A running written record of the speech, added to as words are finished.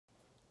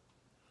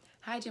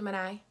Hi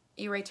Gemini,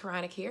 Raye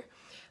Turonek here,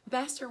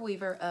 master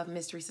weaver of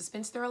mystery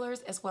suspense thrillers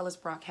as well as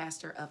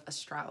broadcaster of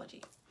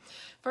astrology.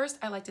 First,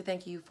 I'd like to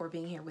thank you for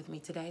being here with me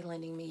today,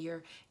 lending me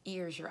your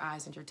ears, your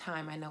eyes, and your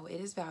time. I know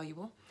it is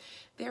valuable.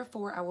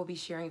 Therefore, I will be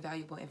sharing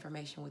valuable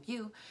information with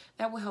you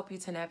that will help you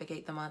to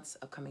navigate the month's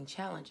upcoming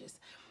challenges,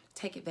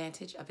 take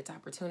advantage of its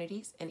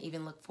opportunities, and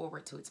even look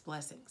forward to its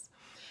blessings.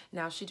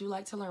 Now, should you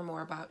like to learn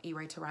more about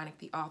Raye Turonek,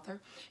 the author,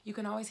 you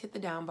can always hit the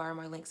down bar.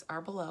 My links are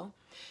below,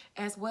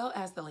 as well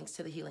as the links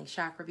to the Healing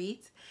Chakra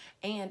Beads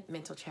and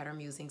Mental Chatter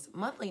Musings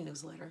monthly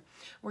newsletter,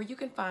 where you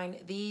can find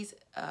these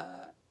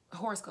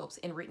horoscopes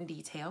in written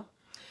detail,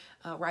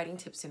 writing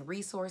tips and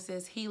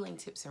resources, healing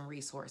tips and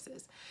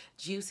resources,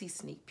 juicy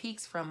sneak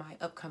peeks from my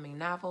upcoming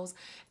novels,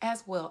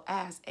 as well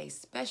as a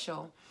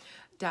special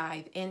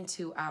dive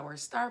into our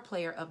star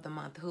player of the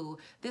month, who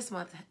this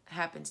month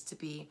happens to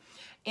be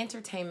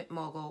entertainment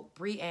mogul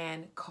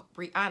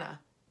Brianna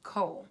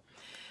Cole.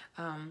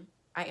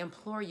 I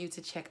implore you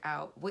to check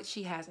out what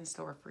she has in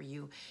store for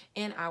you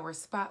in our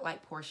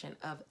spotlight portion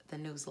of the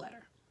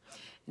newsletter.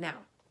 Now,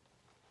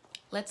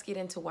 let's get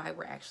into why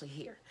we're actually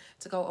here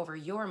to go over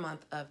your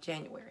month of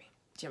January,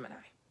 Gemini.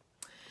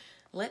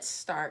 Let's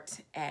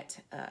start at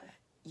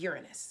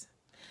Uranus.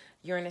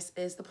 Uranus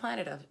is the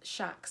planet of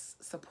shocks,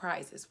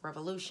 surprises,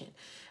 revolution.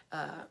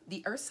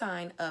 The earth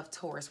sign of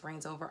Taurus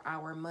reigns over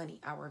our money,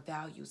 our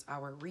values,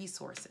 our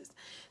resources.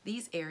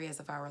 These areas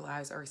of our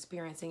lives are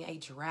experiencing a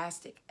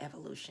drastic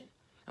evolution,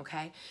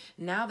 okay?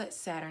 Now that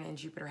Saturn and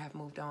Jupiter have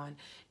moved on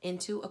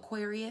into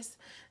Aquarius,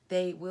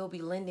 they will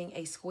be lending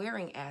a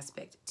squaring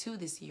aspect to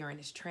this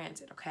Uranus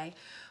transit, okay?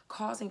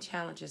 Causing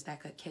challenges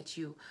that could catch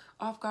you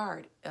off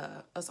guard,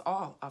 us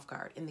all off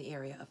guard in the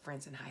area of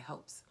friends and high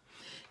hopes.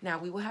 Now,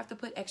 we will have to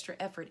put extra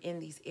effort in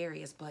these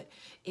areas, but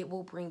it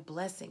will bring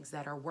blessings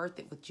that are worth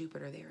it with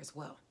Jupiter there as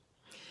well.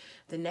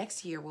 The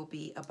next year will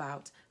be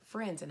about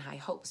friends and high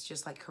hopes,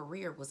 just like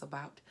career was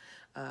about,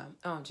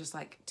 just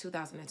like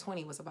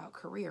 2020 was about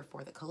career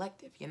for the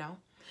collective, you know?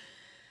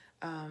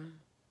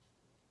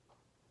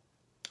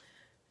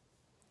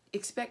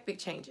 Expect big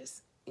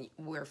changes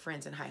where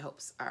friends and high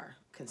hopes are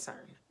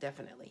concerned,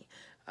 definitely.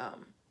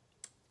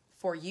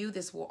 For you,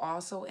 this will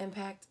also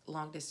impact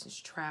long-distance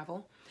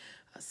travel,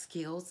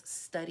 skills,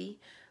 study,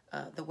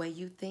 the way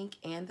you think,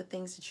 and the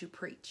things that you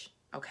preach,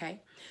 okay?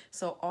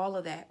 So all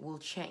of that will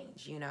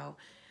change, you know.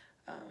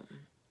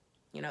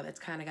 That's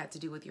kind of got to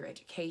do with your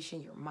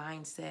education, your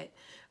mindset,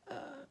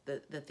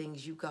 the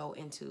things you go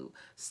into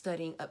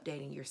studying,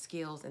 updating your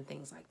skills, and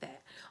things like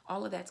that.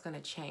 All of that's going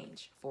to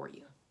change for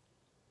you.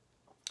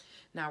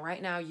 Now,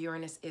 right now,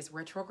 Uranus is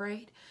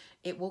retrograde.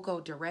 It will go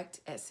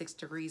direct at 6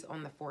 degrees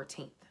on the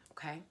 14th,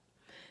 okay?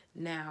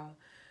 Now,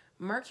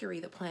 Mercury,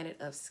 the planet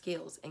of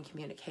skills and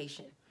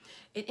communication,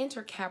 it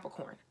entered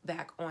Capricorn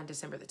back on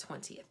December the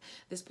 20th.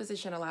 This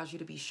position allows you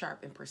to be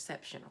sharp in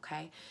perception,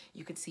 okay?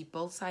 You can see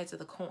both sides of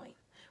the coin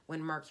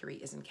when Mercury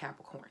is in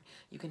Capricorn.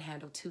 You can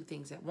handle two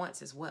things at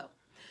once as well.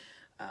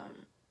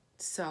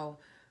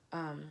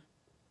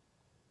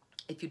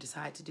 If you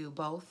decide to do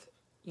both,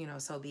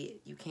 so be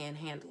it. You can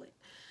handle it.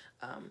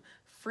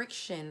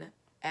 Friction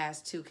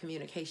as to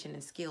communication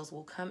and skills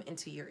will come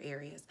into your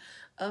areas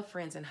of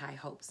friends and high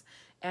hopes,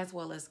 as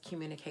well as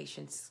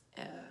communications,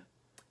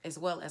 as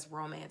well as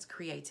romance,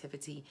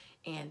 creativity,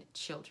 and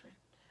children,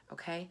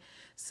 okay?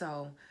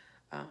 So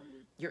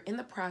you're in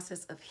the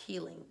process of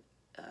healing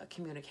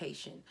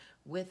communication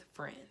with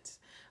friends.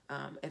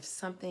 If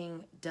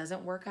something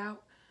doesn't work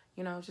out,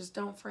 just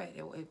don't fret.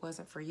 It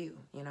wasn't for you,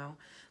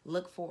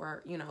 Look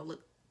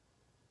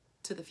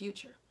to the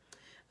future.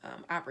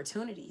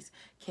 Opportunities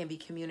can be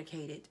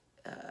communicated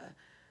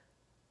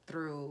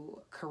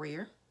through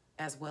career,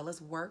 as well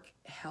as work,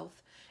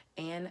 health,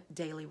 and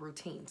daily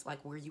routines,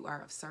 like where you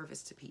are of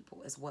service to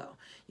people as well.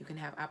 You can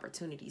have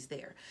opportunities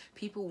there.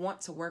 People want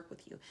to work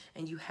with you,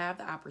 and you have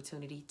the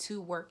opportunity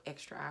to work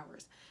extra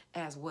hours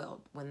as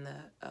well when the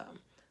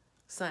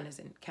sun is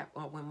in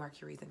when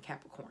Mercury is in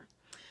Capricorn.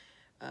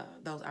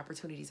 Those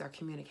opportunities are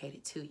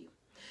communicated to you.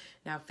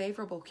 Now,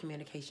 favorable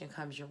communication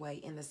comes your way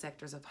in the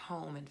sectors of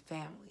home and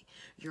family,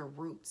 your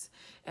roots,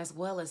 as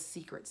well as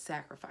secret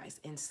sacrifice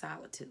and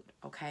solitude,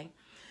 okay?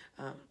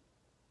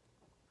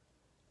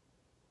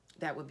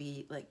 That would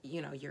be like,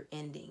 your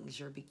endings,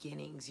 your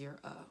beginnings,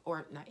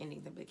 or not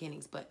endings and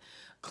beginnings, but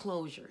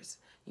closures,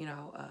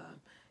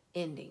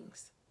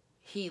 endings,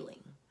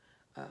 healing,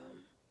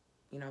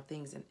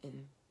 things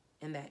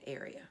in that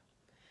area.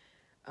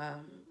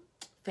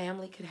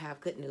 Family could have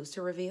good news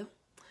to reveal.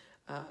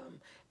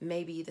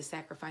 Maybe the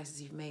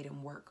sacrifices you've made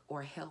in work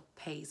or health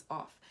pays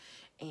off,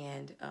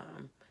 and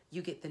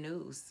you get the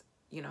news,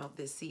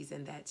 this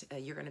season that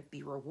you're going to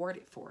be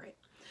rewarded for it.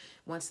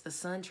 Once the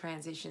sun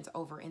transitions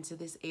over into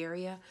this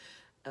area,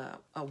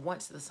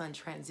 once the sun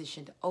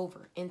transitioned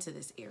over into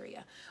this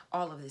area,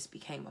 all of this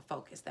became a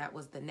focus. That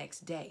was the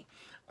next day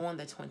on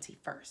the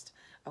 21st,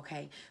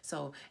 okay?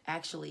 So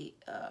actually,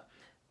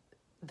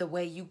 the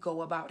way you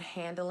go about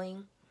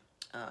handling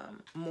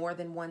more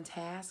than one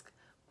task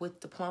with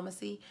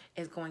diplomacy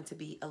is going to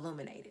be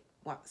illuminated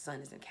while the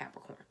sun is in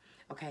Capricorn,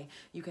 okay?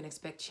 You can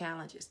expect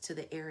challenges to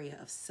the area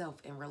of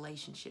self and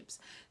relationships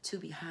to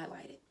be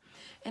highlighted.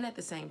 And at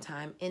the same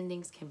time,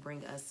 endings can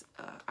bring us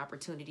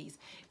opportunities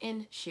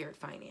in shared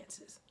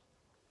finances.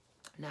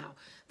 Now,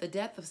 the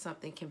death of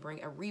something can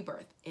bring a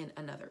rebirth in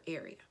another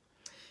area.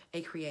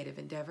 A creative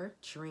endeavor,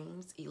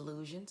 dreams,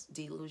 illusions,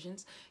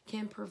 delusions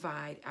can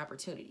provide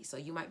opportunity. So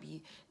you might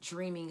be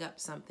dreaming up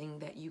something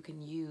that you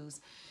can use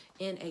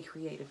in a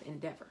creative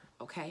endeavor,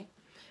 okay?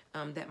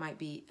 That might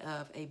be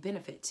of a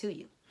benefit to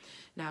you.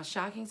 Now,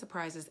 shocking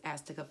surprises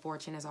as to good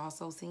fortune is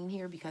also seen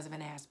here because of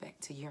an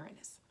aspect to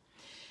Uranus.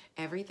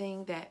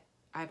 Everything that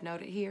I've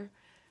noted here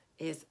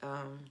is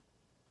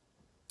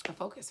a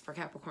focus for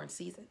Capricorn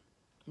season.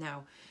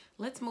 Now,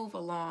 let's move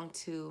along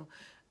to,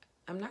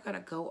 I'm not going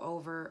to go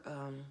over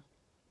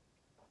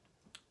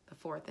the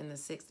 4th and the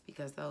 6th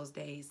because those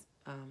days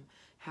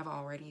have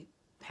already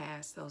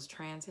passed, those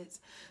transits.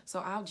 So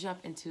I'll jump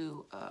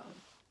into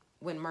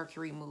when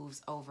Mercury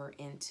moves over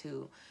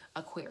into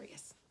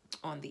Aquarius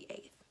on the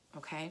 8th,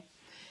 okay?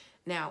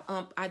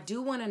 Now, I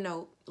do want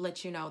to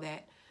let you know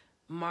that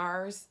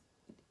Mars,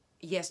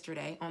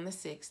 yesterday on the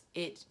 6th,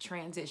 it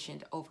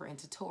transitioned over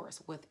into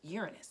Taurus with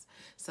Uranus.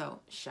 So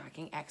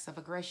shocking acts of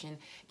aggression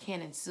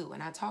can ensue.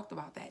 And I talked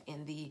about that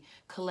in the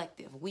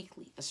collective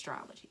weekly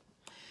astrology.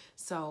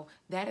 So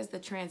that is the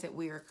transit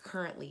we are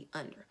currently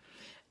under.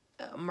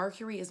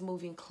 Mercury is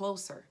moving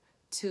closer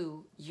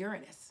to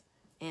Uranus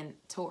in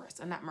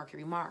Taurus. Not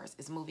Mercury, Mars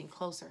is moving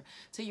closer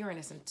to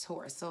Uranus and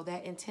Taurus. So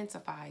that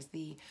intensifies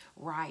the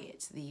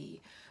riots,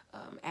 the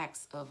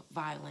acts of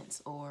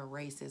violence or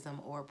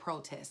racism or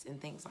protests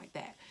and things like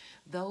that.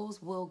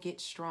 Those will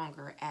get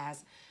stronger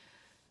as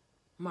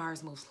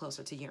Mars moves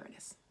closer to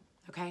Uranus.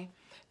 Okay?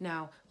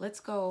 Now,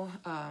 let's go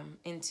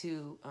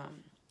into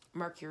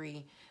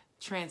Mercury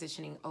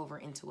transitioning over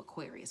into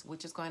Aquarius,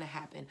 which is going to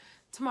happen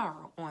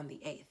tomorrow on the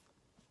 8th.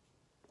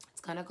 It's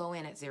going to go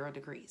in at 0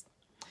 degrees.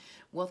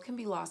 Wealth can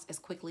be lost as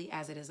quickly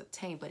as it is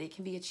obtained, but it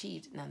can be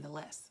achieved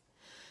nonetheless.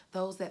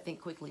 Those that think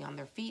quickly on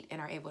their feet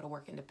and are able to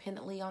work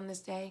independently on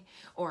this day,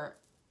 or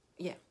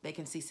yeah, they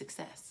can see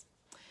success.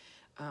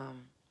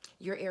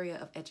 Your area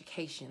of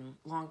education,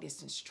 long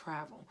distance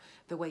travel,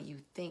 the way you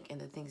think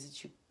and the things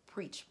that you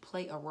preach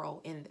play a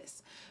role in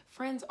this.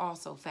 Friends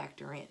also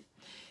factor in.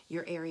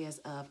 Your areas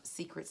of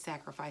secret,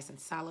 sacrifice, and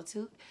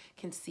solitude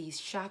can see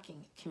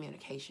shocking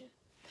communication.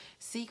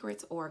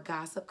 Secrets or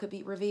gossip could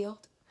be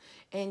revealed,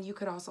 and you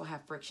could also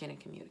have friction in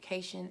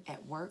communication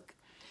at work,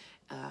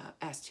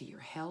 as to your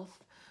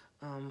health.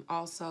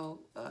 Also,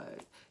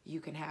 you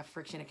can have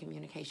friction in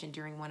communication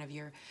during one of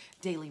your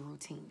daily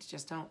routines.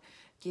 Just don't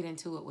get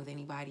into it with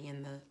anybody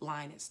in the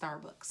line at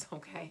Starbucks,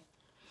 okay?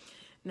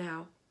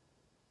 Now,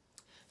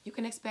 you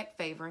can expect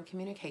favor in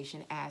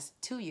communication as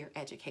to your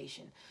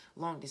education,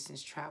 long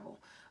distance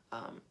travel,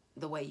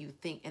 the way you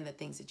think and the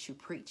things that you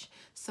preach.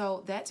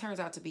 So that turns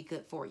out to be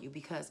good for you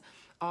because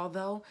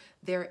although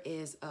there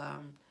is,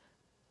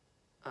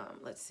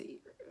 let's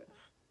see,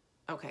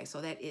 okay, so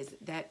that is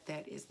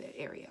that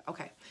area.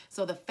 Okay,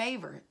 so the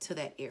favor to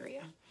that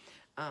area,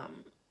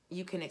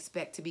 you can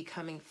expect to be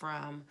coming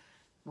from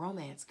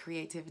romance,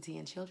 creativity,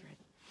 and children.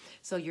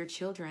 So your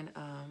children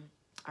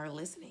are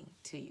listening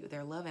to you.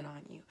 They're loving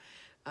on you.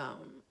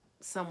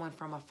 Someone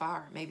from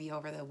afar, maybe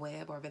over the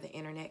web or over the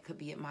internet, could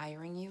be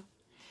admiring you.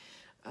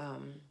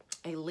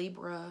 A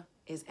Libra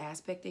is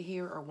aspected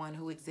here, or one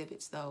who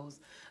exhibits those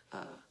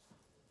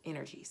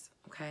energies,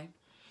 okay?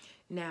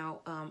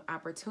 Now,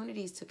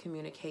 opportunities to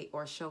communicate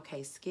or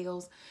showcase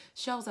skills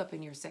shows up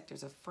in your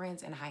sectors of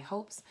friends and high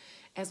hopes,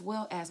 as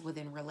well as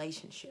within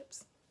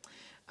relationships.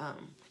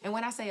 And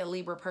when I say a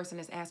Libra person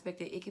is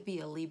aspected, it could be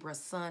a Libra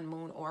sun,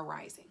 moon, or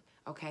rising,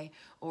 okay?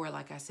 Or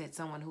like I said,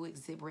 someone who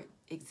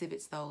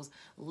exhibits those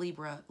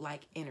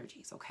Libra-like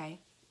energies, okay?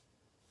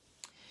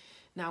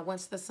 Now,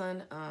 once the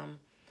sun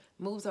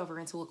moves over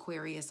into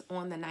Aquarius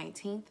on the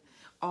 19th,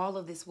 all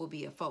of this will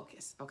be a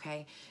focus,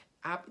 okay?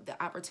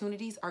 The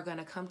opportunities are going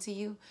to come to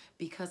you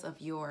because of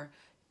you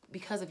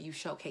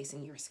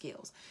showcasing your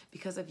skills,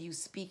 because of you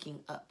speaking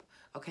up,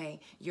 okay?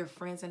 Your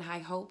friends and high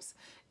hopes,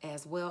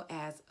 as well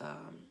as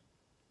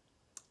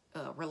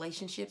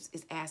relationships,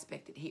 is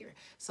aspected here.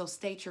 So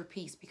state your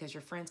piece because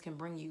your friends can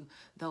bring you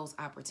those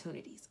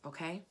opportunities,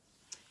 okay?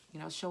 You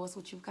know, show us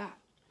what you've got.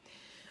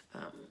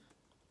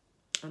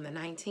 On the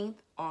 19th,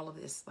 all of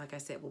this, like I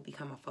said, will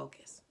become a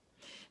focus.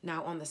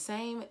 Now, on the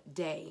same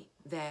day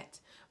that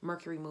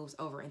Mercury moves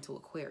over into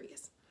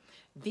Aquarius,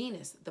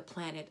 Venus, the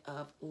planet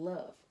of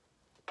love,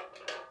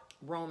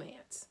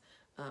 romance,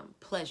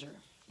 pleasure,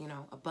 you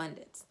know,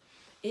 abundance,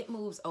 it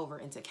moves over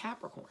into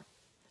Capricorn,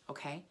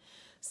 okay?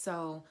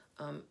 So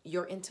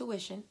your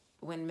intuition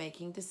when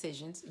making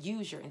decisions,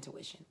 use your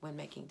intuition when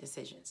making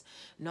decisions.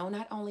 Know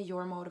not only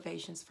your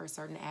motivations for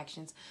certain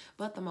actions,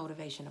 but the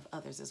motivation of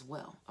others as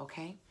well,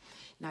 okay?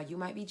 Now, you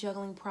might be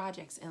juggling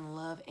projects in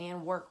love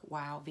and work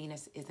while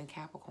Venus is in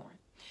Capricorn.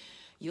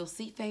 You'll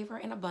see favor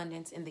and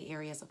abundance in the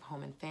areas of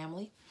home and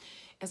family,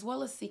 as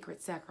well as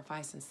secret,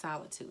 sacrifice, and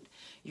solitude.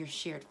 Your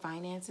shared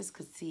finances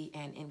could see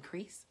an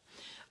increase.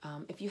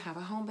 If you have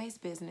a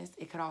home-based business,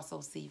 it could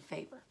also see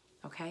favor.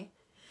 okay?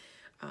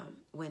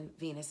 When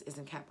Venus is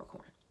in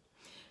Capricorn.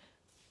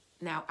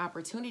 Now,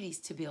 opportunities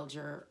to build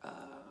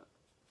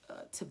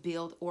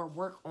or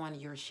work on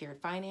your shared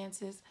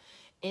finances,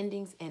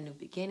 endings and new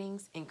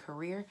beginnings in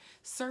career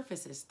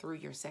surfaces through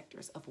your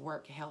sectors of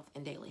work, health,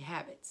 and daily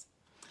habits,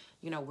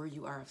 where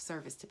you are of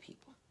service to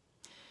people.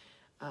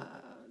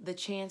 The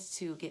chance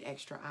to get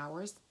extra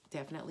hours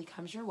definitely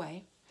comes your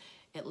way.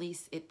 At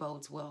least it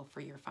bodes well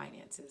for your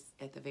finances,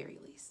 at the very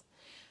least.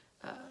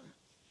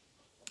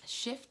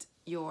 Shift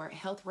your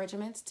health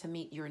regimens to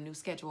meet your new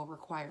schedule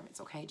requirements,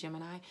 okay,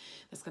 Gemini?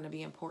 That's going to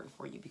be important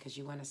for you because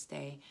you want to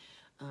stay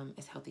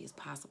as healthy as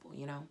possible,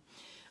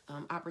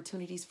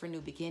 Opportunities for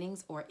new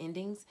beginnings or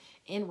endings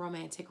in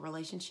romantic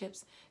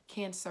relationships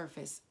can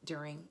surface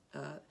during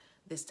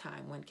this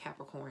time when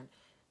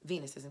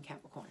Venus is in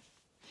Capricorn.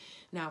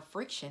 Now,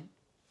 friction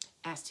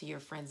as to your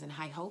friends and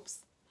high hopes,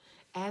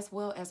 as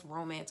well as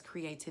romance,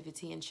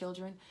 creativity, and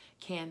children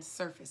can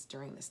surface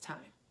during this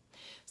time.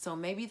 So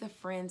maybe the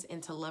friends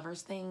into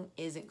lovers thing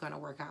isn't going to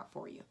work out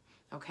for you,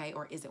 okay,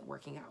 or isn't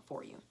working out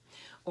for you.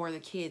 Or the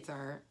kids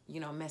are,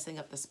 messing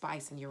up the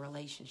spice in your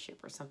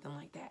relationship or something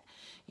like that.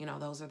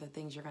 Those are the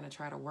things you're going to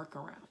try to work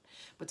around.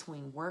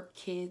 Between work,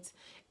 kids,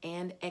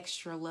 and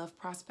extra love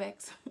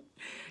prospects,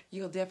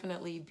 you'll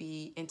definitely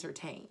be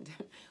entertained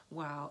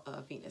while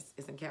Venus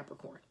is in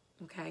Capricorn,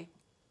 okay?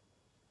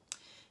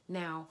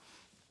 Now,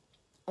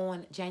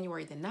 on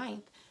January the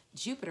 9th,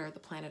 Jupiter, the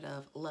planet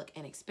of luck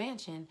and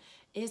expansion,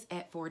 is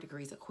at 4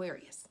 degrees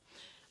Aquarius,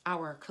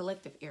 our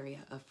collective area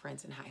of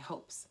friends and high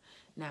hopes.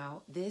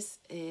 Now, this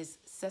is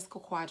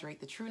sesquiquadrate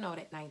the true node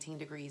at 19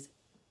 degrees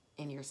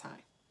in your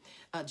sign.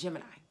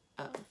 Gemini.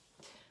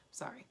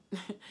 Sorry.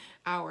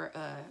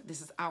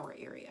 This is our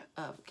area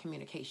of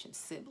communication,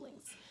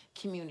 siblings,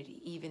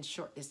 community, even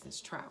short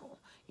distance travel,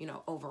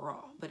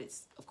 overall. But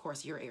it's, of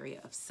course, your area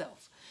of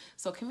self.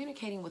 So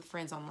communicating with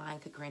friends online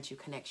could grant you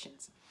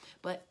connections.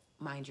 But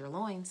mind your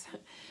loins.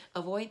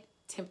 Avoid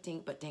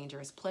tempting but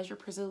dangerous pleasure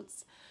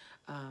pursuits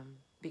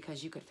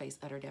because you could face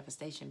utter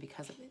devastation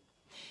because of it.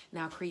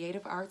 Now,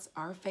 creative arts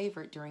are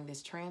favored during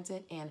this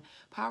transit, and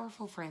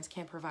powerful friends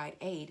can provide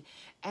aid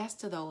as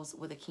to those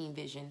with a keen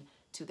vision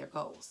to their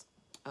goals.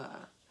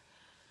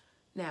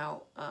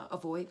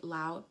 Avoid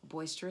loud,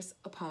 boisterous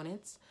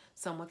opponents.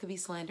 Someone could be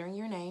slandering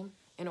your name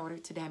in order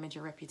to damage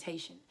your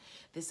reputation.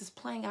 This is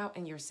playing out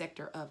in your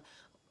sector of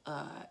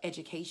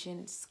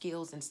education,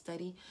 skills, and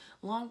study,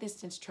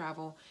 long-distance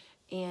travel,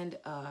 and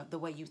the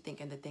way you think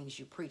and the things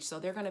you preach. So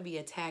they're going to be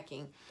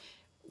attacking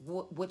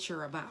what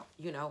you're about,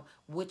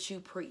 what you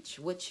preach,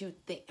 what you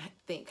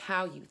think,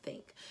 how you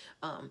think,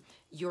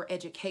 your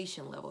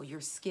education level,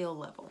 your skill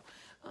level,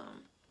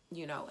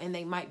 and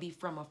they might be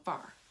from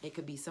afar. It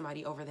could be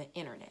somebody over the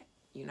internet,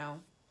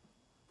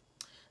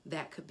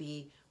 That could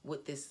be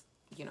what this,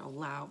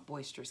 loud,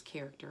 boisterous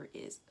character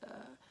is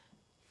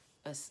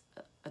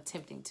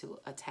attempting to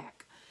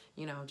attack.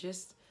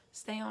 Just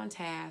stay on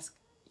task.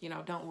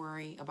 Don't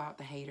worry about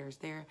the haters.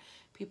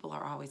 People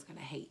are always going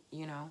to hate,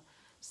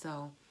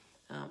 So,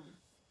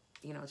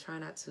 try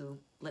not to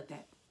let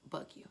that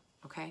bug you,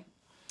 okay?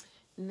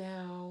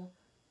 Now,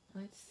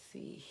 let's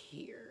see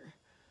here.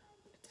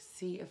 To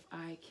see if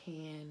I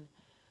can,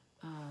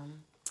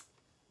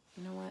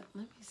 you know what?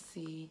 Let me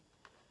see.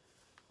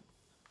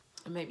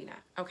 Maybe not.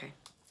 Okay.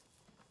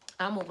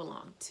 I'll move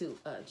along to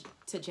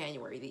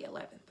January the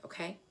 11th,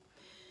 okay?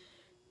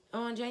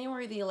 On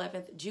January the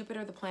 11th,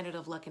 Jupiter, the planet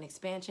of luck and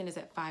expansion, is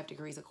at 5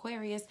 degrees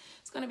Aquarius.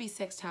 It's going to be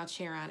sextile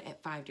Chiron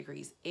at 5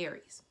 degrees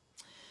Aries.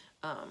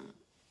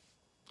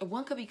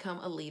 One could become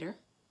a leader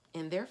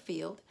in their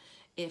field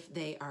if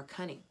they are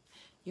cunning.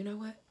 You know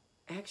what?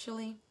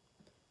 Actually,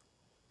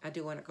 I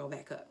do want to go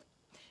back up.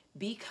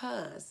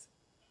 Because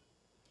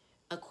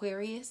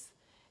Aquarius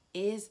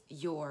is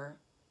your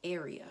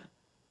area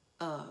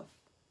of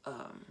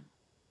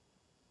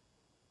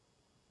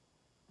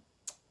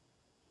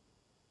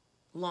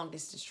long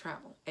distance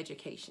travel,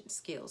 education,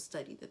 skills,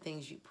 study, the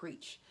things you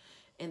preach,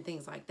 and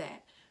things like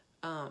that.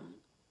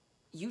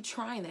 You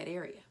try in that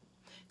area.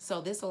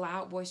 So this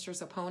loud,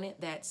 boisterous opponent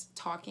that's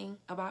talking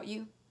about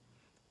you,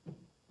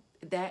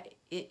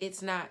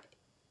 it's not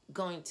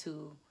going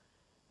to,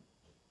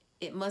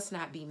 it must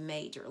not be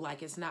major.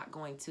 Like, it's not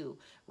going to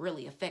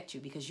really affect you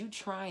because you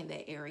try in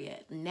that area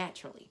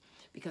naturally,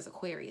 because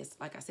Aquarius,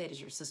 like I said, is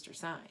your sister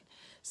sign.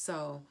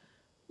 So,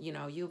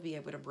 you'll be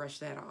able to brush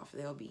that off.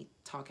 They'll be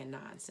talking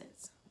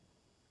nonsense.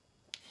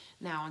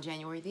 Now, on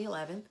January the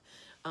 11th,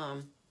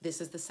 this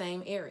is the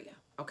same area,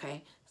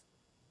 okay?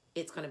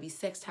 It's going to be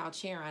sextile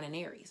Chiron in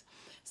Aries.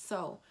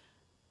 So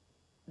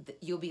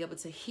you'll be able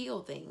to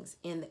heal things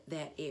in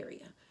that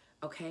area,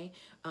 okay?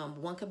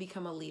 One could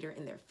become a leader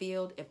in their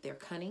field if they're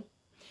cunning.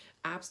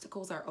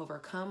 Obstacles are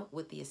overcome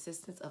with the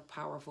assistance of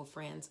powerful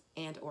friends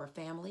and or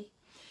family.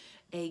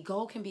 A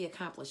goal can be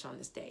accomplished on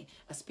this day.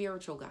 A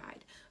spiritual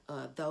guide,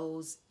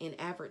 those in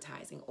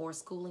advertising or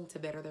schooling to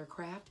better their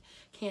craft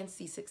can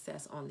see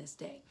success on this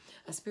day.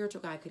 A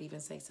spiritual guide could even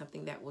say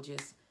something that will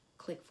just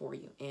click for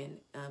you and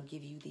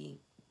give you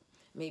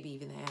maybe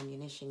even the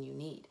ammunition you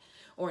need.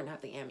 Or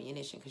not the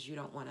ammunition, because you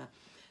don't want to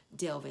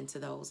delve into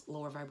those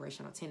lower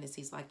vibrational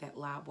tendencies like that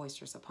loud,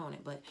 boisterous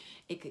opponent. But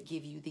it could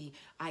give you the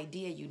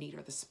idea you need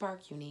or the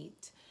spark you need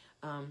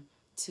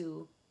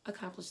to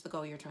accomplish the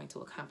goal you're trying to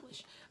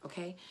accomplish,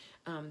 okay?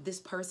 This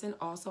person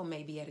also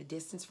may be at a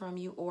distance from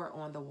you or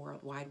on the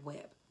World Wide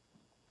Web.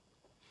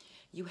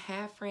 You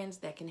have friends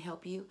that can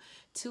help you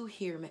to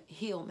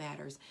heal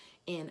matters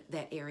in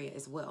that area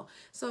as well.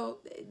 So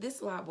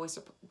this loud,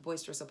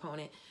 boisterous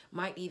opponent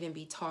might even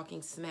be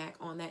talking smack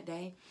on that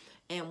day,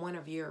 and one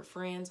of your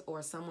friends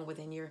or someone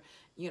within your,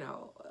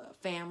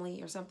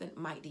 family or something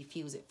might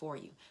diffuse it for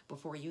you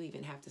before you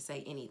even have to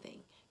say anything.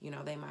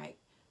 They might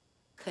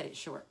cut it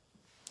short.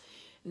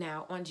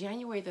 Now, on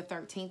January the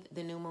 13th,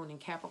 the new moon in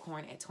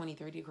Capricorn at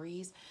 23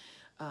 degrees,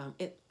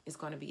 it is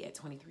going to be at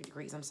 23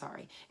 degrees, I'm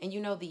sorry. And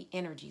the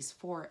energies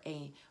for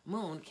a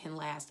moon can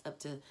last up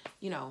to,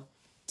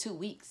 2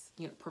 weeks,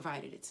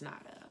 provided it's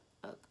not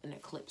an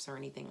eclipse or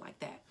anything like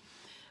that.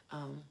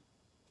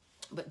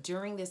 But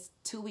during this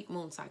 2-week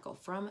moon cycle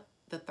from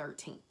the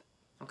 13th,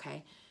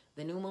 okay,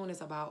 the new moon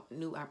is about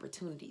new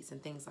opportunities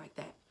and things like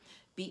that.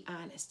 Be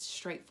honest,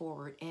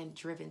 straightforward, and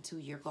driven to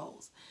your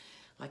goals.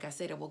 Like I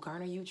said, it will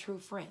garner you true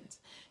friends.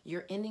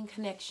 You're ending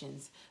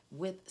connections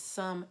with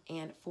some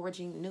and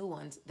forging new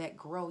ones that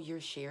grow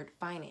your shared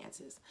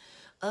finances.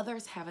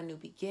 Others have a new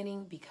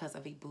beginning because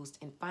of a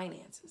boost in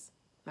finances,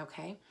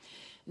 okay?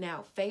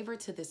 Now, favor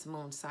to this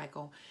moon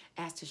cycle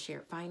as to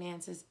shared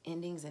finances,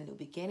 endings, and new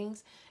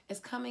beginnings is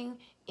coming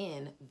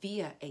in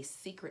via a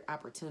secret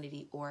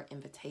opportunity or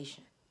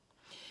invitation.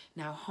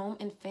 Now, home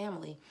and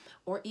family,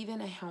 or even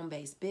a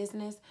home-based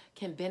business,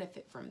 can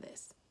benefit from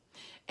this.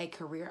 A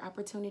career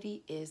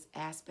opportunity is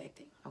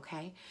aspecting,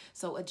 okay?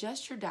 So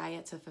adjust your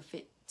diet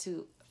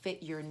to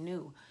fit your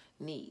new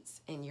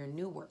needs and your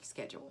new work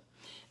schedule.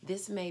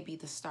 This may be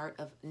the start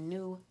of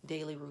new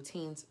daily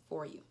routines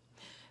for you.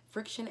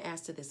 Friction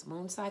as to this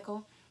moon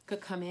cycle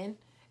could come in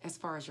as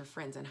far as your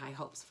friends and high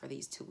hopes for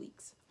these 2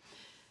 weeks.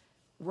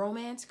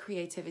 Romance,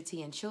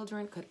 creativity, and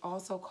children could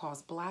also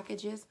cause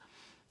blockages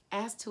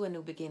as to a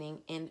new beginning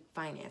in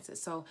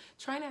finances. So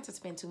try not to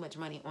spend too much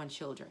money on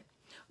children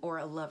or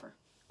a lover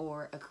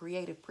or a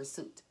creative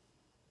pursuit,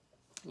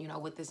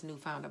 with this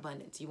newfound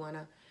abundance. You want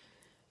to,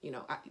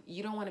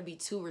 you don't want to be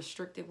too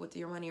restrictive with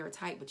your money or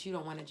tight, but you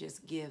don't want to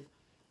just give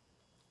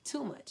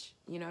too much.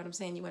 You know what I'm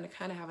saying? You want to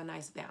kind of have a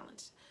nice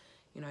balance.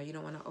 You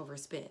don't want to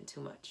overspend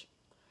too much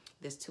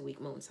this 2-week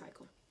moon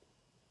cycle.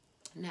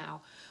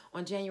 Now,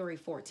 on January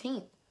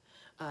 14th,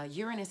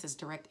 Uranus is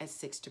direct at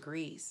 6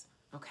 degrees,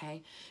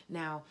 okay?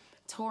 Now,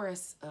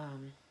 Taurus,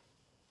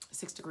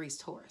 6 degrees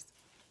Taurus.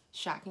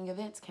 Shocking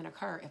events can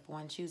occur if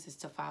one chooses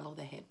to follow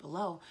the head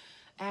below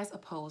as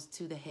opposed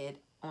to the head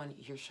on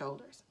your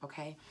shoulders,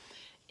 okay?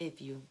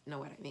 If you know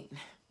what I mean.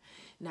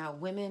 Now,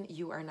 women,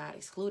 you are not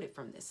excluded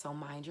from this, so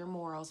mind your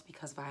morals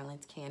because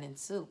violence can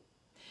ensue.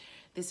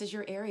 This is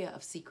your area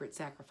of secret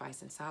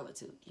sacrifice and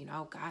solitude,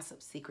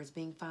 gossip, secrets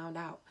being found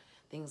out,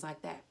 things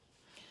like that.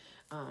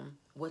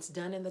 What's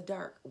done in the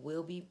dark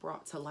will be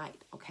brought to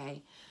light,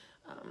 okay?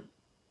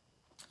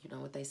 You know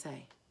what they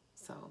say,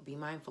 so be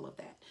mindful of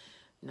that.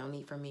 No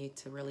need for me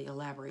to really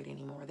elaborate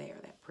anymore there.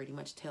 That pretty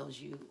much tells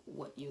you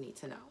what you need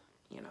to know,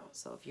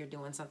 So if you're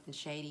doing something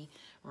shady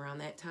around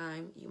that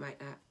time, you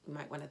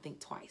might want to think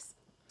twice.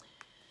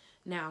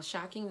 Now,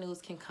 shocking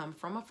news can come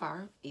from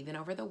afar, even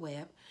over the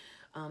web.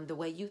 The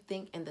way you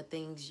think and the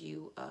things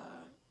you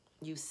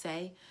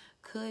say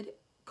could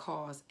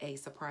cause a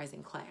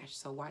surprising clash,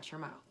 so watch your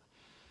mouth.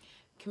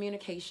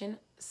 Communication,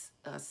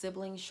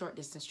 siblings, short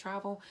distance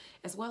travel,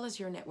 as well as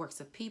your networks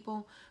of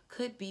people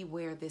could be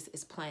where this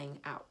is playing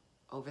out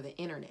over the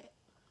internet.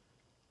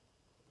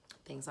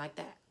 Things like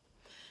that.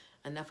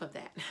 Enough of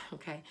that,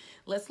 okay?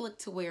 Let's look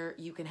to where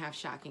you can have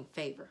shocking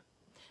favor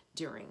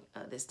during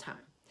this time.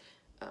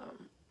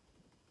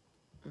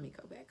 Let me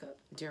go back up.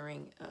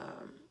 During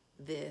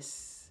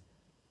this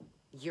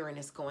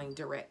Uranus going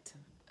direct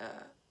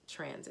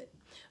transit,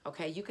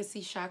 okay? You could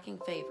see shocking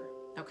favor,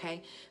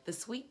 okay? The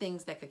sweet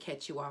things that could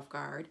catch you off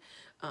guard,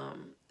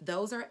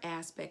 those are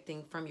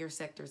aspecting from your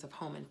sectors of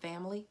home and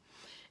family,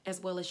 as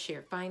well as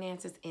shared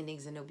finances,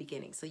 endings, and new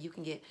beginnings. So you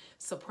can get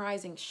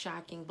surprising,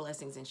 shocking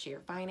blessings in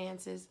shared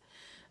finances.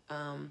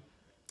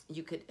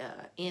 You could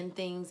end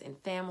things in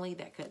family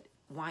that could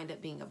wind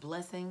up being a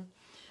blessing.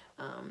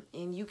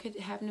 And you could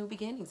have new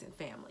beginnings in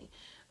family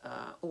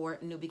or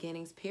new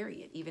beginnings,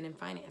 period, even in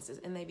finances,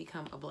 and they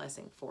become a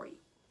blessing for you,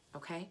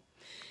 okay?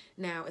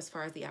 Now, as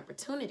far as the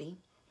opportunity,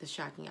 the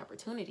shocking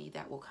opportunity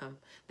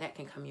that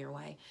can come your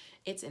way,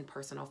 it's in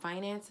personal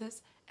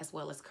finances as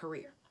well as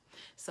career.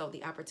 So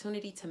the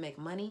opportunity to make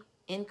money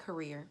in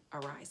career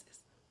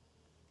arises.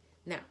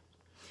 Now,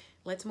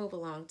 let's move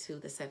along to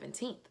the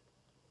 17th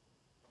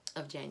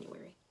of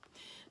January.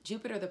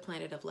 Jupiter, the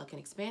planet of luck and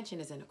expansion,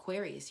 is in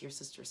Aquarius, your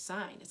sister's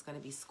sign. It's going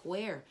to be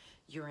square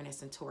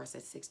Uranus and Taurus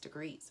at 6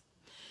 degrees.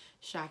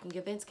 Shocking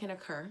events can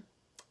occur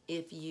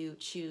if you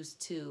choose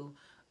to,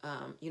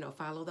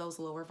 follow those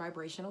lower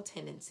vibrational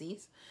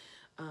tendencies.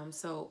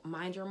 So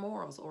mind your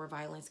morals or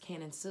violence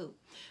can ensue.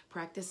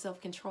 Practice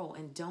self-control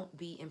and don't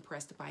be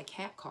impressed by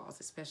catcalls,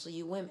 especially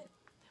you women.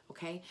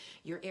 Okay,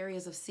 your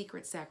areas of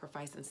secret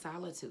sacrifice and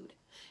solitude,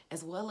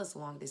 as well as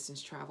long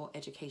distance travel,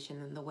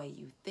 education, and the way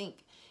you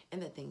think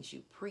and the things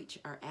you preach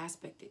are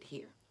aspected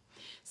here.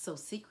 So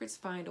secrets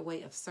find a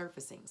way of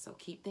surfacing, so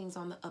keep things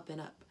on the up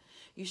and up.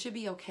 You should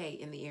be okay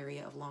in the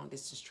area of long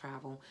distance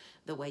travel,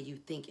 the way you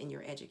think in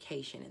your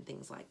education and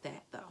things like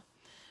that though.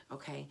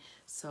 Okay,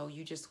 so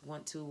you just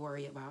want to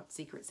worry about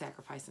secret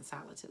sacrifice and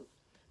solitude.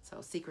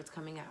 So secrets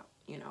coming out,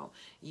 you know,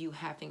 you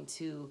having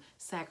to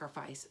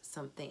sacrifice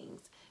some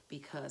things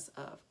because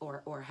of,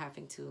 or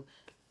having to,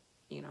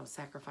 you know,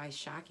 sacrifice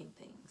shocking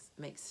things,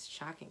 makes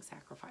shocking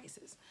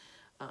sacrifices,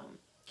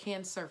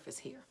 can surface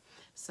here.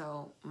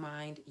 So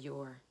mind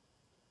your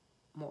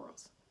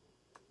morals.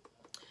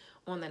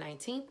 On the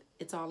 19th,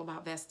 it's all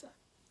about Vesta,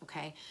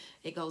 okay?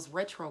 It goes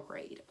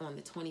retrograde on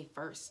the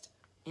 21st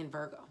in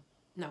Virgo.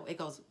 No, it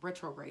goes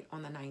retrograde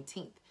on the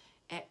 19th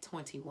at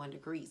 21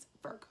 degrees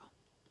Virgo.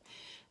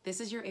 This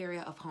is your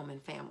area of home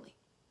and family.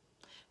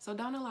 So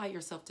don't allow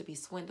yourself to be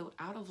swindled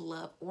out of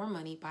love or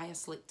money by a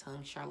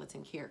slick-tongued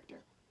charlatan character.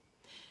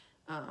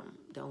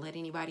 Don't let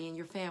anybody in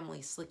your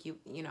family slick you,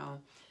 you know,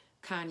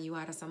 con you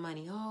out of some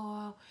money.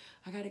 Oh,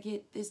 I got to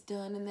get this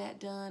done and that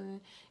done.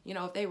 You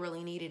know, if they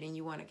really need it and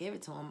you want to give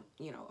it to them,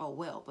 you know, oh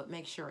well, but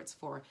make sure it's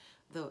for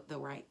the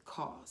right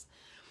cause.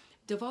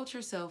 Devote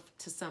yourself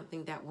to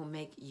something that will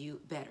make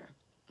you better,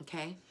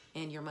 okay,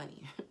 and your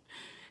money.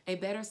 A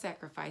better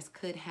sacrifice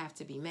could have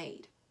to be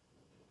made.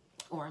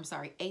 Or I'm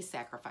sorry, a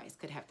sacrifice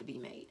could have to be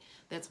made.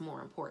 That's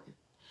more important.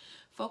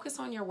 Focus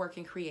on your work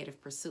and creative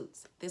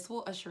pursuits. This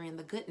will usher in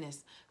the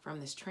goodness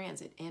from this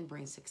transit and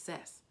bring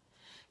success.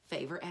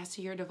 Favor as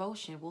to your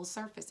devotion will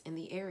surface in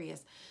the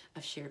areas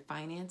of shared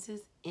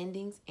finances,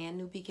 endings, and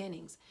new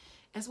beginnings,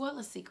 as well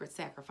as secret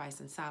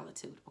sacrifice and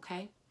solitude,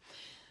 okay?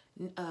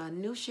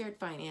 New shared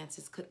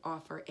finances could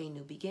offer a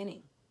new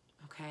beginning,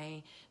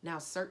 okay? Now,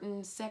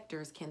 certain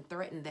sectors can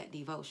threaten that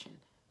devotion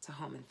to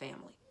home and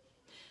family.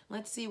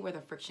 Let's see where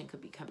the friction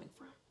could be coming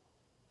from.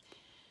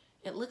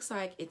 It looks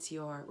like it's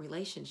your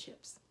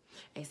relationships.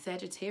 A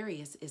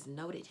Sagittarius is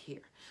noted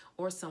here,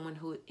 or someone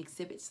who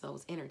exhibits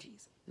those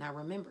energies. Now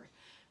remember,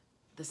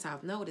 the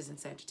South Node is in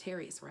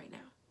Sagittarius right now.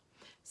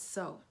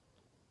 So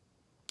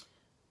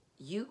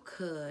you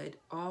could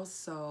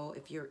also,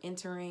 if you're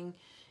entering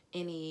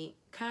any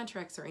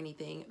contracts or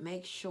anything,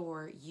 make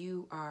sure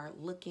you are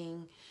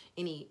looking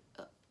any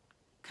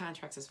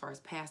contracts as far as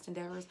past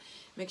endeavors.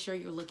 Make sure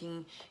you're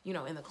looking, you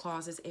know, in the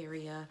clauses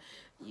area.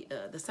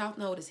 The South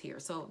Node is here.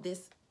 So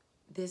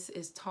this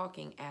is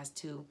talking as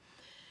to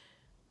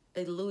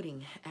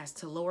alluding as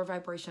to lower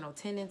vibrational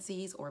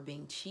tendencies or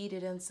being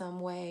cheated in some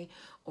way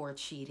or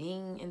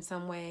cheating in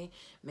some way.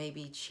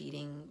 Maybe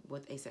cheating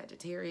with a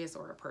Sagittarius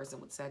or a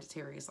person with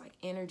Sagittarius-like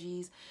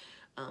energies.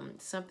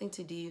 Something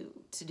to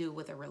do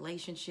with a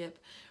relationship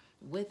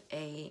with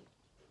a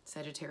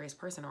Sagittarius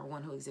person or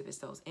one who exhibits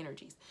those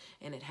energies,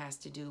 and it has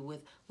to do with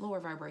lower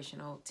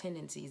vibrational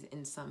tendencies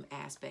in some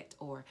aspect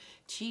or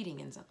cheating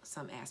in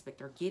some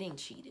aspect or getting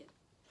cheated,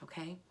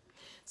 okay?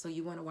 So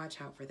you want to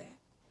watch out for that.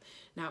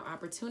 Now,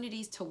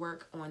 opportunities to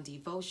work on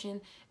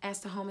devotion as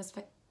to home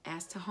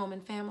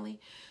and family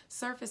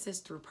surfaces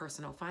through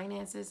personal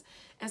finances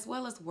as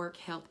well as work,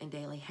 health, and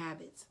daily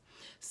habits.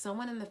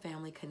 Someone in the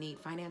family could need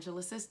financial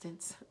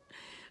assistance.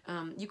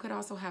 You could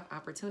also have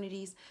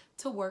opportunities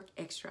to work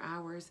extra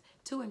hours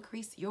to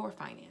increase your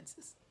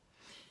finances.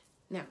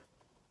 Now,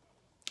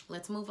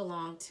 let's move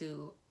along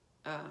to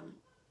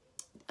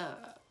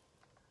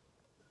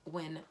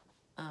when,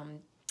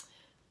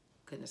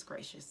 goodness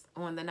gracious,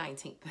 on the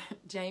 19th,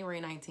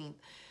 January 19th,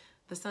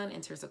 the sun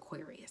enters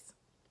Aquarius.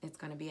 It's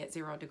going to be at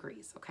 0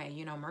 degrees, okay?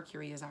 You know,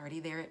 Mercury is already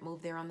there. It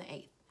moved there on the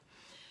 8th.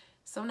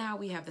 So now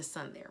we have the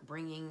sun there,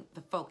 bringing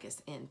the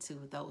focus into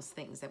those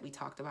things that we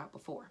talked about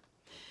before.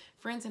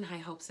 Friends and high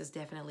hopes is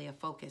definitely a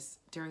focus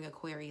during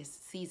Aquarius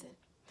season.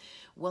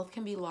 Wealth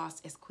can be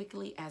lost as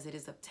quickly as it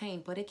is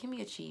obtained, but it can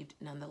be achieved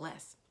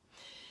nonetheless.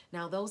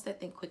 Now, those that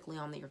think quickly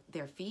on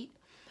their feet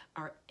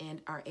are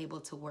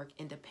able to work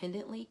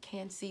independently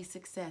can see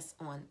success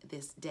on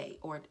this day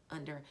or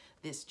under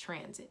this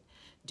transit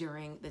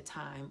during the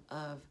time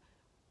of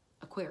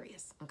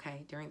Aquarius,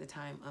 okay? During the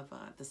time of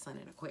the sun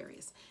in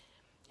Aquarius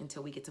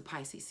until we get to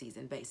Pisces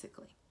season,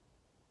 basically.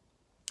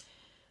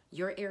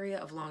 Your area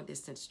of long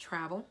distance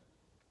travel,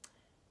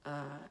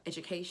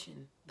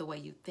 education, the way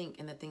you think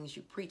and the things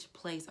you preach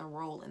plays a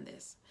role in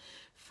this.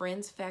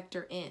 Friends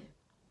factor in.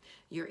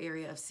 Your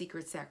area of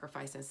secret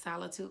sacrifice and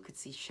solitude could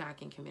see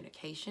shocking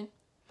communication.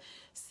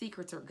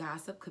 Secrets or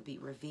gossip could be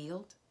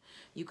revealed.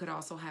 You could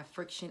also have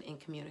friction in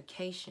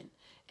communication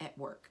at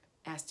work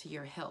as to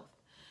your health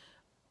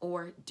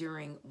or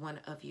during one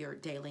of your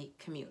daily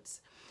commutes.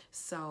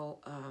 So,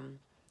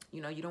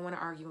 you know, you don't want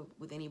to argue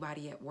with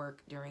anybody at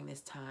work during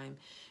this time.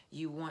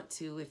 You want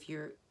to, if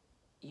you're,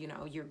 you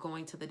know, you're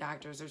going to the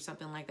doctors or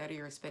something like that, or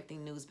you're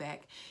expecting news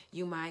back,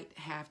 you might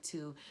have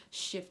to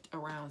shift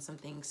around some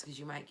things because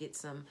you might get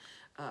some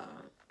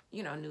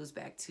you know, news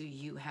back to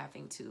you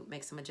having to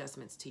make some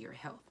adjustments to your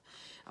health.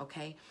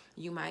 Okay,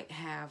 you might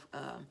have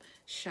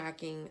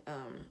shocking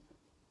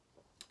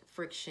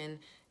friction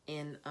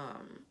in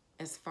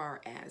as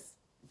far as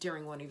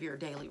during one of your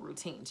daily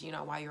routines, you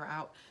know, while you're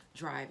out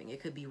driving. It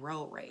could be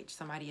road rage,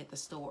 somebody at the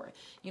store.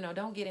 You know,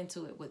 don't get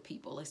into it with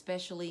people,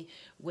 especially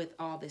with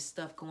all this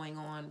stuff going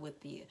on with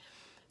the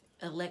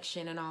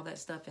election and all that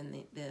stuff,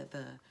 and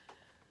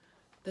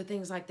the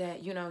things like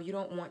that. You know, you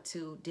don't want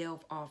to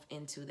delve off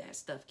into that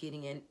stuff,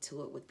 getting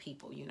into it with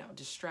people, you know,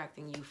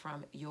 distracting you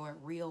from your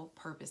real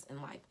purpose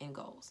in life and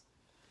goals.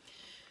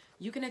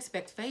 You can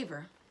expect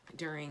favor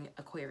during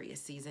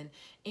Aquarius season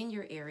in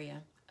your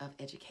area of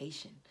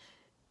education,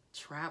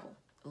 travel,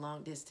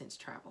 long distance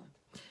travel,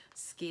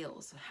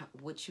 skills,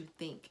 what you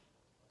think,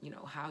 you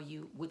know,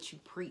 what you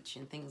preach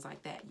and things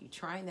like that. You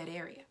try in that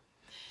area.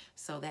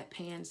 So that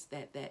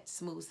that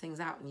smooths things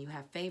out and you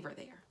have favor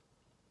there.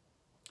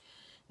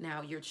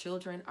 Now, your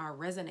children are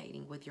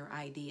resonating with your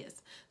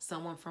ideas.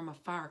 Someone from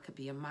afar could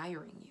be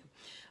admiring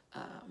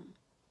you.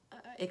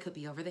 It could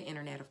be over the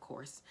internet, of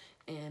course.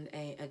 And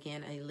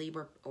again, a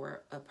Libra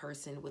or a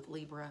person with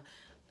Libra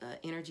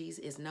energies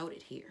is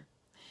noted here.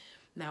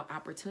 Now,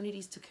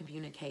 opportunities to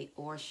communicate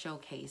or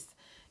showcase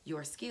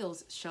your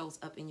skills shows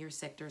up in your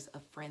sectors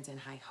of friends and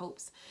high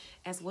hopes,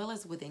 as well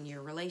as within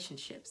your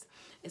relationships.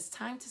 It's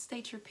time to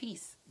state your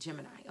piece,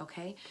 Gemini,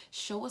 okay?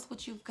 Show us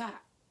what you've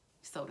got,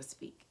 so to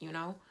speak, you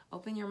know?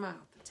 Open your mouth.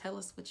 Tell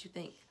us what you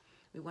think.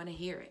 We want to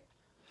hear it.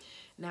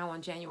 Now,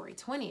 on January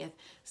 20th,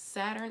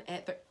 Saturn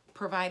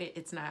provided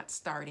it's not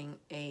starting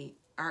a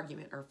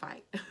argument or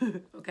fight,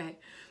 okay?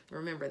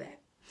 Remember that.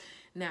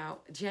 Now,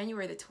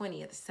 January the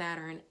 20th,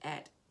 Saturn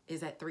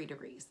is at 3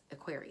 degrees,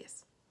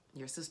 Aquarius,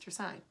 your sister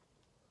sign.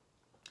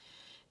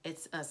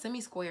 It's a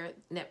semi-square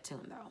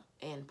Neptune,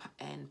 though,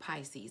 and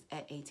Pisces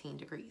at 18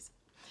 degrees.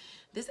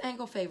 This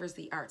angle favors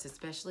the arts,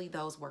 especially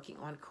those working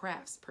on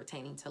crafts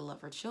pertaining to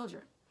love or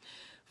children.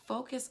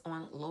 Focus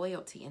on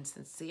loyalty and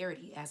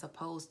sincerity as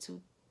opposed to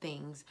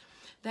things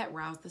that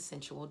rouse the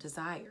sensual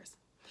desires.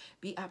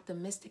 Be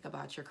optimistic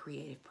about your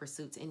creative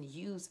pursuits and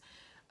use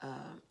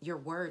your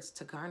words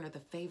to garner the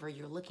favor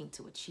you're looking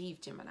to achieve,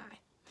 Gemini.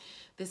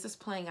 This is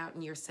playing out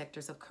in your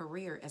sectors of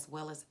career as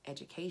well as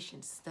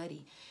education,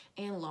 study,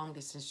 and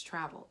long-distance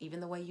travel, even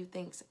the way you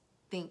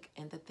think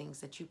and the things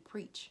that you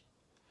preach.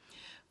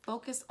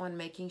 Focus on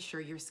making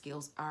sure your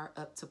skills are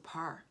up to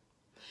par.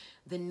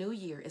 The new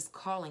year is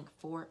calling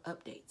for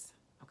updates,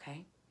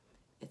 okay?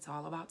 It's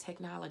all about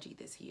technology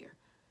this year.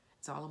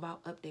 It's all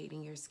about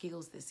updating your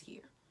skills this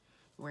year.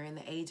 We're in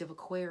the age of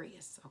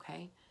Aquarius,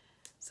 okay?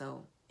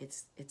 So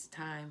it's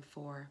time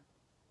for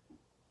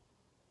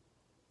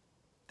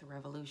the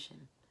revolution,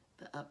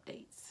 the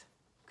updates,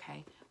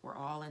 okay? We're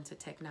all into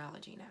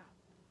technology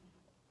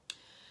now.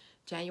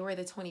 January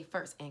the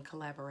 21st, and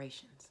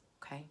collaborations,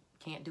 okay?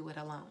 Can't do it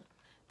alone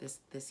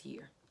this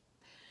year.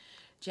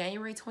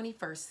 January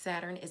 21st,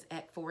 Saturn is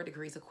at 4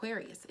 degrees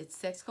Aquarius.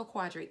 It's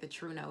sextil-quadrate the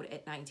true node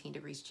at 19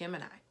 degrees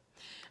Gemini.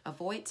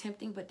 Avoid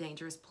tempting but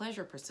dangerous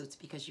pleasure pursuits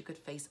because you could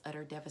face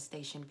utter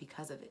devastation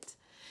because of it.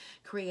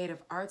 Creative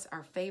arts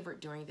are favored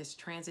during this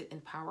transit,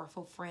 and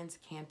powerful friends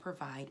can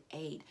provide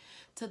aid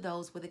to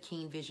those with a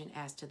keen vision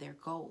as to their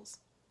goals.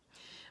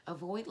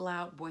 Avoid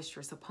loud,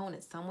 boisterous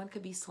opponents. Someone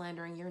could be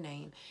slandering your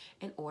name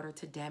in order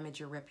to damage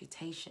your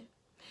reputation.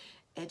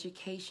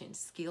 Education,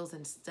 skills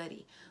and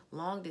study,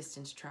 long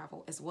distance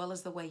travel, as well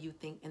as the way you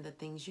think and the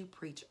things you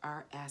preach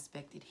are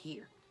aspected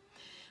here.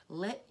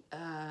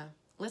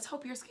 Let's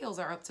hope your skills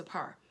are up to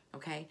par,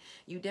 okay?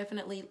 You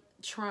definitely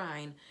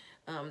trying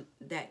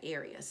that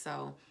area,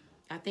 so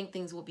I think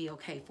things will be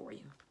okay for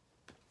you.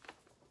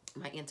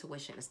 My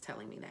intuition is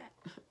telling me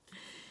that.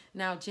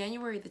 Now,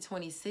 January the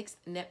 26th,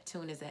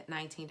 Neptune is at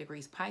 19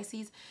 degrees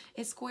Pisces.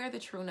 It's square the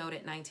true node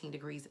at 19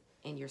 degrees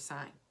in your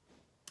sign.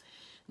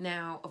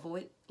 Now,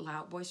 avoid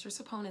loud, boisterous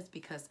opponents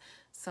because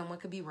someone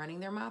could be running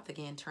their mouth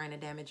again, trying to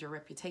damage your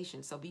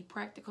reputation. So be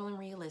practical and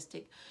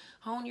realistic.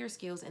 Hone your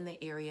skills in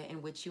the area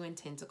in which you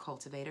intend to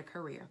cultivate a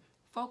career.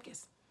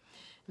 Focus.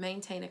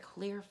 Maintain a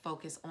clear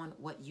focus on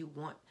what you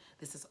want.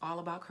 This is all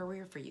about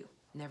career for you.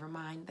 Never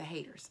mind the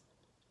haters.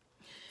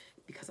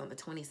 Because on the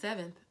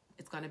 27th,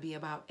 it's going to be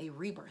about a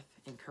rebirth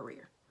in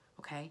career,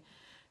 okay?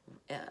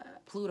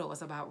 Pluto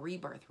is about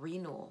rebirth,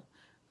 renewal,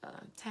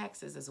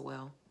 taxes as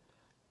well.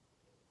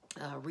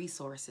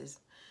 Resources.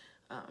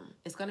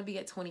 It's going to be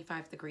at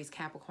 25 degrees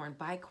Capricorn,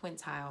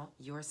 biquintile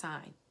your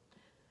sign.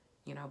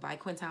 You know,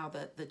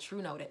 biquintile the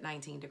true node at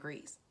 19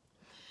 degrees.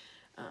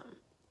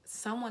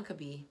 Someone could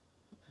be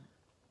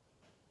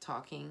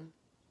talking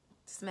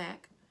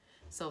smack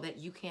so that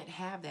you can't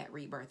have that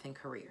rebirth in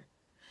career.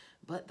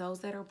 But those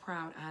that are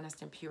proud,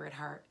 honest, and pure at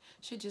heart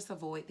should just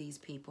avoid these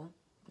people.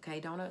 Okay,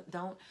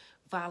 don't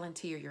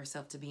volunteer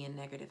yourself to be in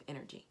negative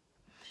energy.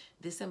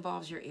 This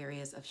involves your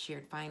areas of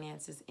shared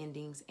finances,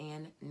 endings,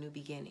 and new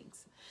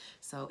beginnings.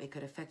 So it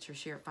could affect your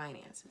shared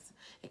finances.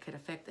 It could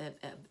affect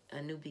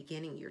a new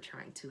beginning you're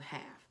trying to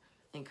have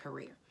in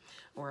career,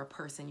 or a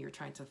person you're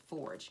trying to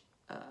forge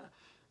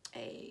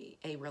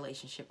a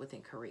relationship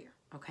within career.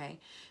 Okay,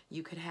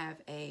 you could have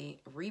a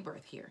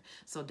rebirth here.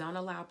 So don't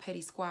allow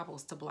petty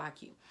squabbles to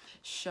block you.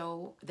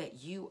 Show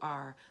that you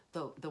are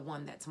the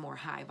one that's more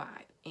high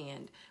vibe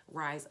and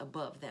rise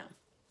above them.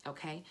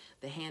 Okay,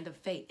 the hand of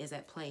fate is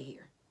at play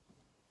here.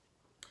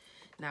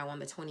 Now on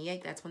the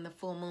 28th, that's when the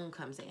full moon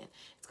comes in.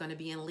 It's going to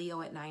be in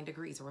Leo at 9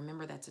 degrees.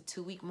 Remember, that's a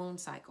 2-week moon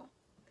cycle.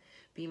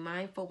 Be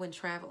mindful when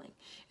traveling.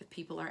 If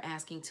people are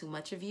asking too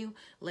much of you,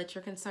 let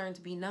your concerns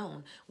be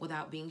known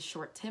without being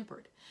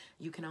short-tempered.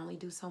 You can only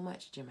do so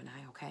much, Gemini,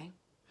 okay?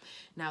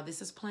 Now,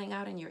 this is playing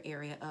out in your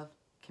area of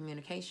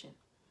communication,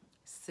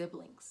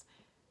 siblings,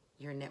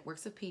 your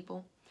networks of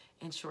people,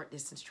 and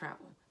short-distance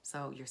travel.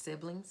 So your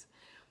siblings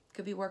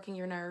could be working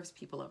your nerves,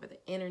 people over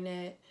the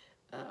internet,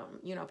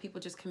 you know,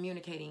 people just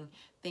communicating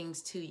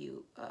things to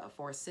you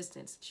for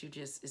assistance. You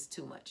just, it's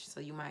too much. So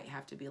you might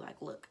have to be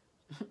like, look,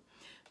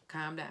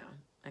 calm down.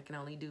 I can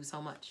only do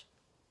so much.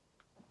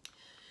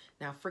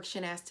 Now,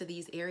 friction as to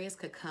these areas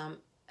could come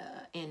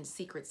in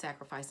secret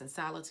sacrifice and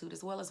solitude,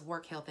 as well as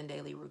work, health, and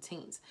daily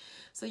routines.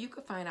 So you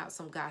could find out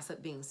some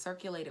gossip being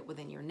circulated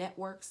within your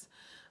networks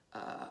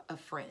of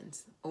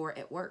friends or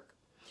at work.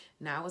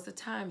 Now is the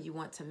time you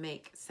want to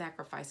make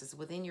sacrifices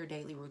within your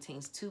daily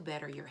routines to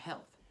better your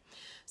health.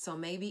 So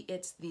maybe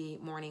it's the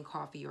morning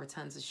coffee or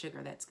tons of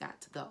sugar that's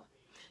got to go.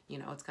 You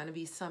know, it's going to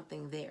be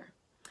something there.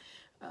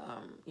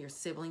 Your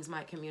siblings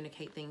might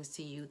communicate things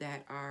to you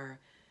that are,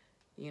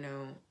 you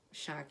know,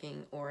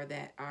 shocking, or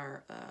that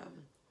are,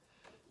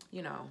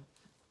 you know,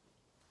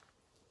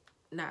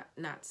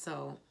 not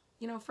so,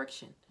 you know,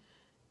 friction.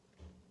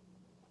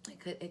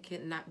 It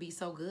could not be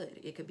so good.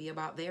 It could be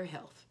about their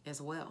health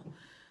as well.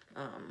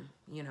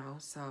 You know,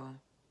 so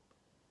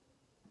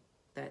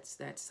that's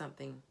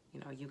something,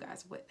 you know, you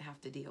guys would have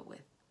to deal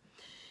with.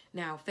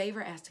 Now,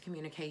 favor as to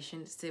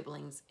communication,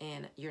 siblings,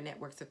 and your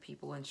networks of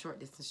people and short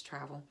distance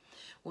travel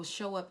will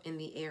show up in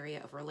the area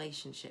of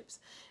relationships,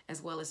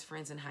 as well as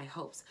friends and high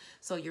hopes.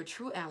 So your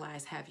true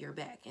allies have your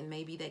back, and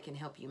maybe they can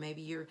help you.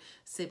 Maybe your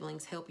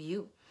siblings help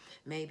you.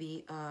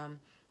 Maybe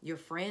your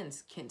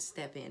friends can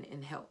step in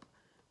and help,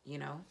 you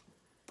know,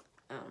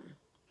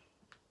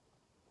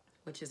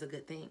 which is a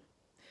good thing.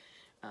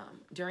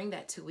 During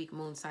that 2-week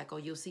moon cycle,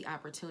 you'll see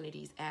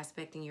opportunities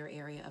aspecting your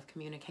area of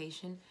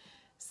communication,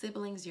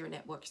 siblings, your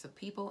networks of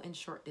people, and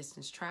short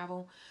distance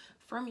travel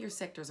from your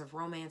sectors of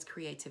romance,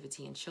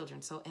 creativity, and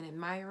children. So an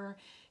admirer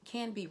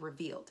can be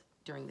revealed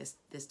during this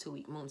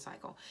 2-week moon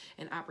cycle,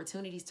 and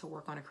opportunities to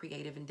work on a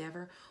creative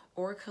endeavor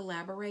or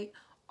collaborate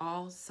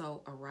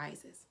also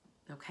arises.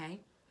 Okay,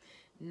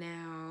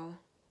 now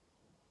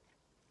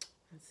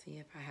let's see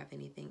if I have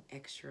anything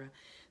extra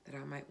that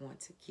I might want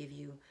to give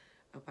you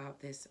about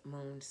this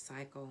moon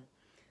cycle.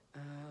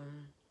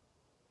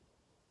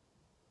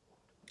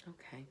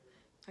 Okay,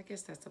 I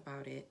guess that's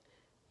about it,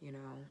 you know.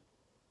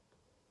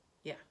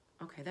 Yeah,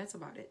 okay, that's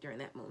about it during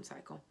that moon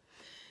cycle.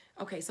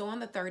 Okay, so on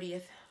the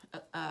 30th,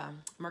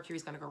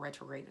 Mercury's going to go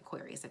retrograde in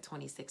Aquarius at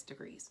 26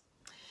 degrees.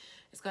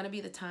 It's going to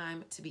be the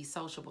time to be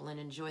sociable and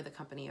enjoy the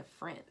company of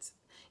friends,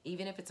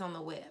 even if it's on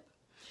the web.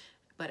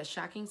 But a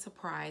shocking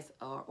surprise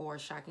or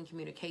shocking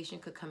communication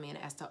could come in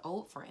as to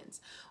old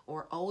friends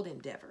or old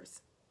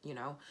endeavors, you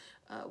know,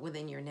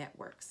 within your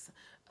networks.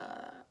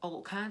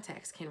 Old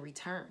contacts can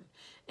return.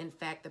 In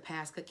fact, the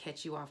past could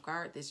catch you off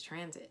guard this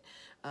transit.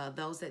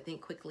 Those that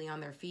think quickly on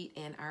their feet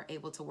and are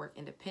able to work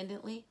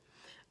independently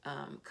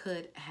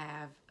could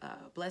have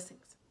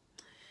blessings.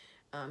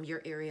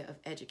 Your area of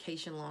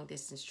education, long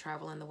distance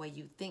travel, and the way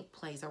you think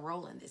plays a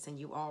role in this, and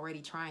you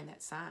already trying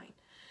that sign.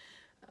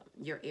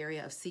 Your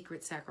area of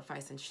secret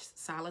sacrifice and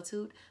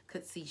solitude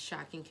could see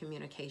shocking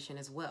communication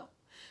as well.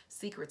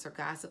 Secrets or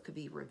gossip could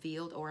be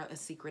revealed, or a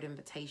secret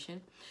invitation.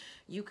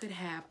 You could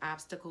have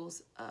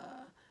obstacles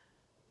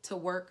to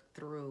work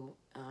through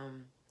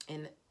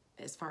in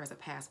as far as a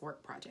past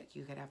work project.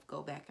 You could have to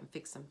go back and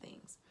fix some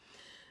things.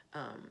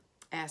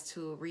 As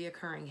to a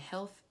reoccurring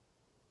health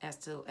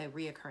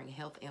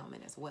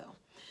ailment as well.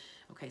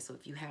 Okay, so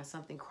if you have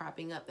something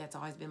cropping up that's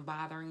always been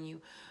bothering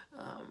you,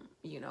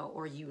 you know,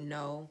 or you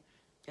know,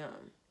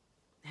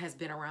 has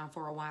been around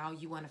for a while,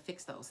 you want to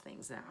fix those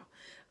things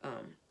now.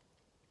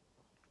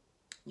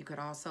 You could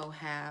also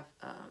have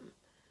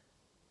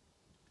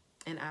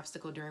an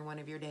obstacle during one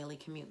of your daily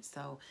commutes.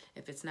 So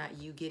if it's not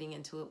you getting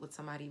into it with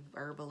somebody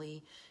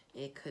verbally,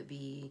 it could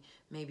be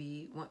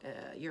maybe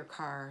your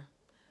car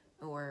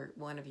or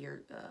one of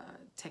your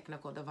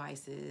technical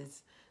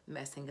devices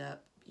messing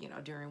up, you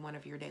know, during one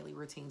of your daily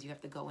routines. You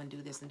have to go and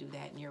do this and do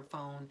that, and your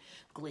phone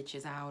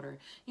glitches out, or,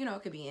 you know,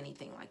 it could be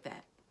anything like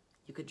that.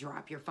 You could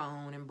drop your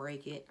phone and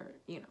break it, or,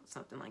 you know,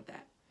 something like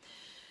that.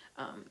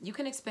 You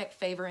can expect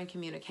favor in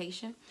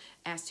communication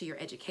as to your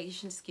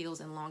education, skills,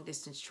 and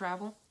long-distance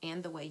travel,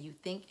 and the way you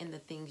think and the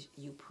things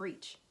you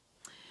preach.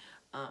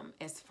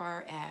 As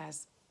far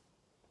as,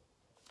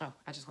 oh,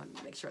 I just wanted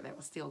to make sure that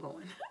was still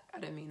going. I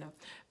didn't mean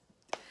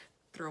to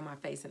throw my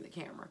face in the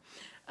camera.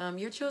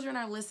 Your children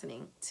are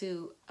listening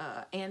to,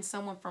 and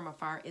someone from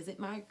afar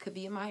could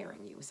be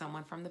admiring you,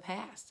 someone from the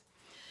past.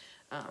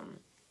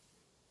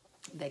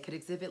 They could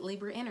exhibit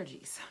Libra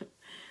energies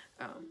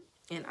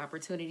and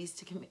opportunities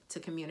to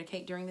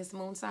communicate during this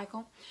moon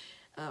cycle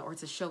or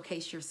to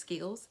showcase your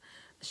skills.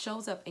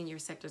 Shows up in your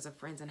sectors of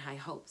friends and high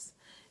hopes,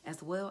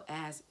 as well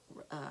as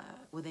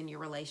within your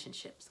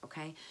relationships,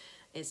 okay?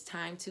 It's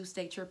time to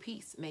state your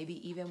piece,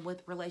 maybe even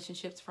with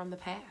relationships from the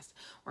past,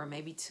 or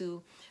maybe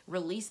to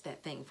release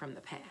that thing from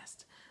the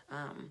past.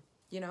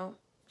 You know,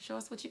 show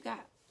us what you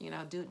got. You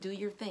know, do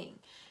your thing.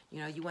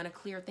 You know, you want to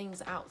clear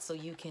things out so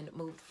you can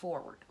move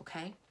forward,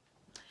 okay?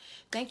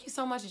 Thank you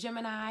so much,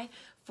 Gemini,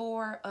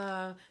 for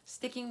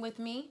sticking with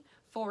me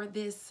for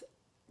this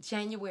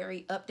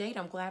January update.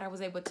 I'm glad I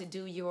was able to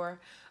do your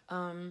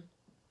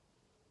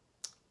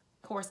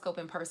horoscope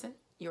in person,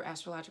 your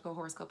astrological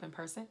horoscope in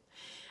person.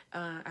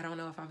 I don't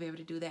know if I'll be able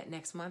to do that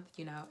next month.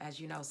 You know, as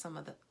you know, some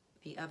of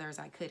the others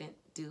I couldn't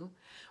do.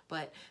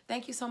 But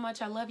thank you so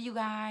much. I love you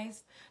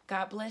guys.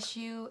 God bless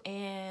you.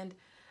 And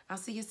I'll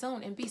see you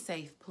soon. And be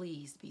safe.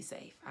 Please be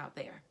safe out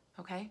there.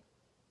 Okay?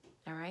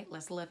 All right?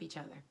 Let's love each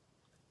other.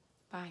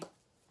 Bye.